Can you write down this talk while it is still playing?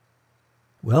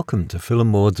Welcome to Phil and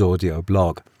Maud's audio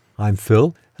blog. I'm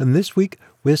Phil, and this week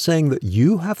we're saying that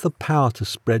you have the power to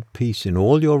spread peace in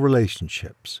all your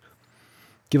relationships.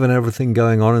 Given everything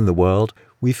going on in the world,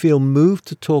 we feel moved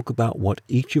to talk about what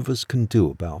each of us can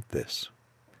do about this.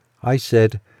 I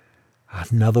said,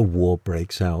 another war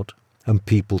breaks out and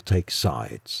people take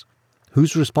sides.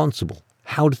 Who's responsible?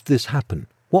 How did this happen?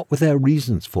 What were their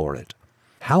reasons for it?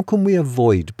 How can we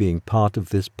avoid being part of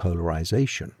this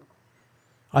polarization?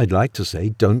 I'd like to say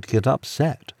don't get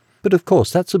upset, but of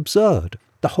course that's absurd.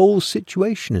 The whole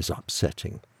situation is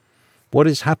upsetting. What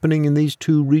is happening in these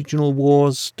two regional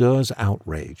wars stirs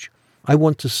outrage. I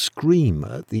want to scream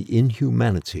at the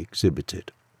inhumanity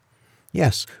exhibited.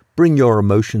 Yes, bring your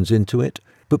emotions into it,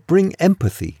 but bring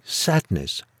empathy,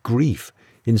 sadness, grief,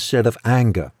 instead of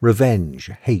anger, revenge,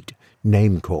 hate,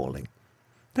 name-calling.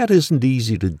 That isn't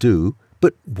easy to do,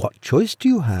 but what choice do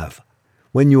you have?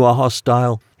 When you are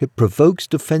hostile, it provokes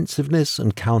defensiveness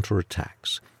and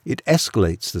counterattacks. It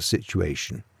escalates the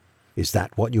situation. Is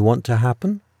that what you want to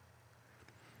happen?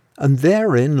 And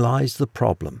therein lies the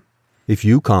problem. If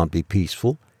you can't be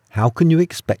peaceful, how can you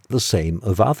expect the same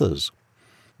of others?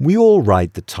 We all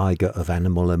ride the tiger of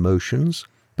animal emotions,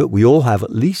 but we all have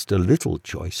at least a little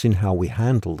choice in how we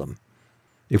handle them.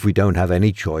 If we don't have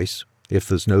any choice, if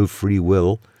there's no free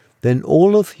will, then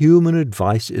all of human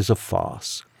advice is a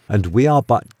farce. And we are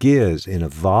but gears in a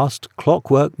vast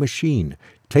clockwork machine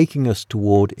taking us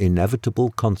toward inevitable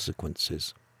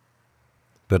consequences.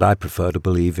 But I prefer to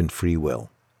believe in free will.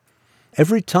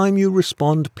 Every time you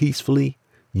respond peacefully,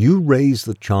 you raise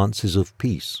the chances of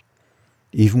peace.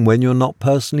 Even when you're not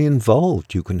personally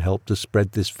involved, you can help to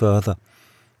spread this further.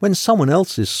 When someone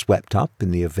else is swept up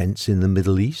in the events in the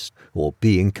Middle East, or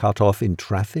being cut off in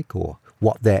traffic, or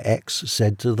what their ex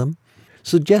said to them,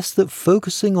 suggests that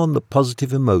focusing on the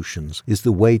positive emotions is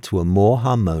the way to a more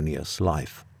harmonious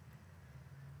life.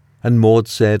 And Maud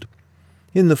said,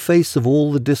 in the face of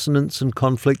all the dissonance and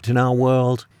conflict in our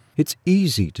world, it's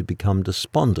easy to become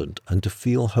despondent and to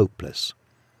feel hopeless.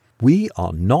 We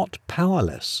are not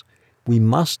powerless. We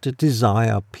must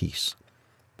desire peace.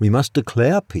 We must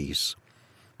declare peace.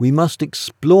 We must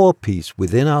explore peace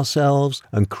within ourselves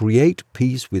and create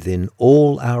peace within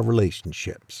all our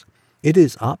relationships. It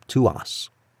is up to us.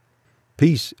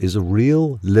 Peace is a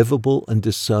real, livable and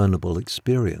discernible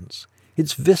experience.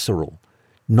 It's visceral,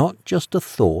 not just a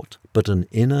thought, but an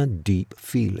inner, deep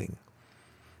feeling.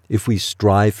 If we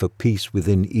strive for peace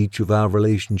within each of our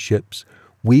relationships,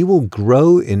 we will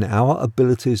grow in our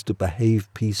abilities to behave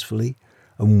peacefully,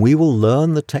 and we will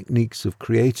learn the techniques of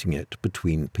creating it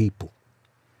between people.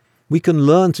 We can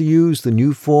learn to use the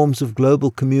new forms of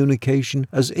global communication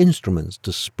as instruments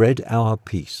to spread our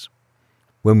peace.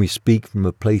 When we speak from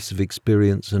a place of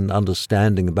experience and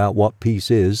understanding about what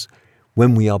peace is,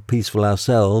 when we are peaceful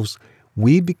ourselves,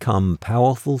 we become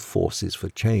powerful forces for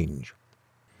change.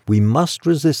 We must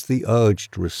resist the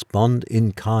urge to respond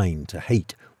in kind to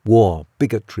hate, war,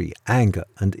 bigotry, anger,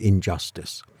 and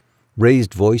injustice.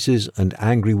 Raised voices and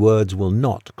angry words will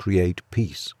not create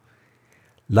peace.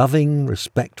 Loving,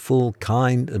 respectful,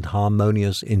 kind, and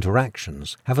harmonious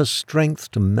interactions have a strength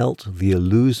to melt the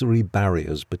illusory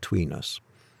barriers between us.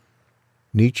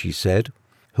 Nietzsche said,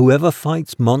 whoever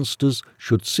fights monsters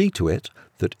should see to it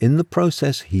that in the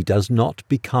process he does not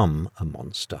become a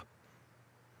monster.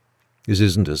 This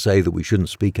isn't to say that we shouldn't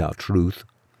speak our truth.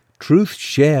 Truth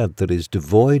shared that is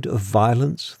devoid of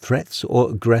violence, threats, or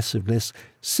aggressiveness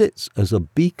sits as a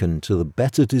beacon to the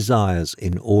better desires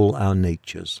in all our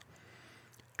natures.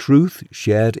 Truth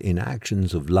shared in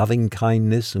actions of loving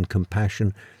kindness and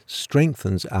compassion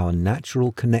strengthens our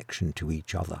natural connection to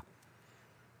each other.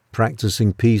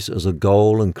 Practicing peace as a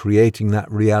goal and creating that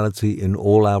reality in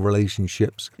all our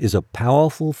relationships is a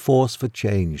powerful force for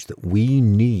change that we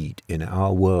need in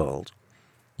our world.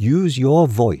 Use your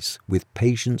voice with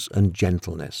patience and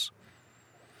gentleness.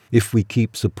 If we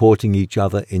keep supporting each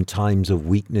other in times of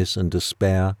weakness and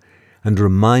despair, and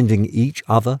reminding each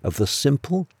other of the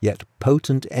simple yet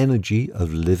potent energy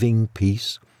of living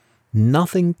peace,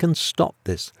 nothing can stop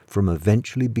this from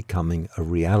eventually becoming a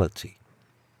reality.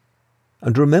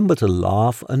 And remember to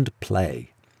laugh and play.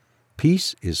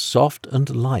 Peace is soft and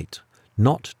light,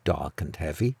 not dark and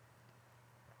heavy.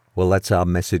 Well, that's our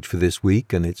message for this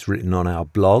week, and it's written on our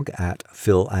blog at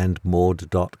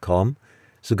philandmaud.com.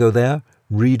 So go there,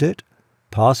 read it,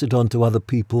 pass it on to other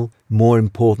people, more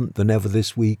important than ever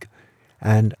this week,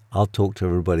 and I'll talk to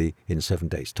everybody in 7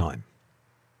 days' time.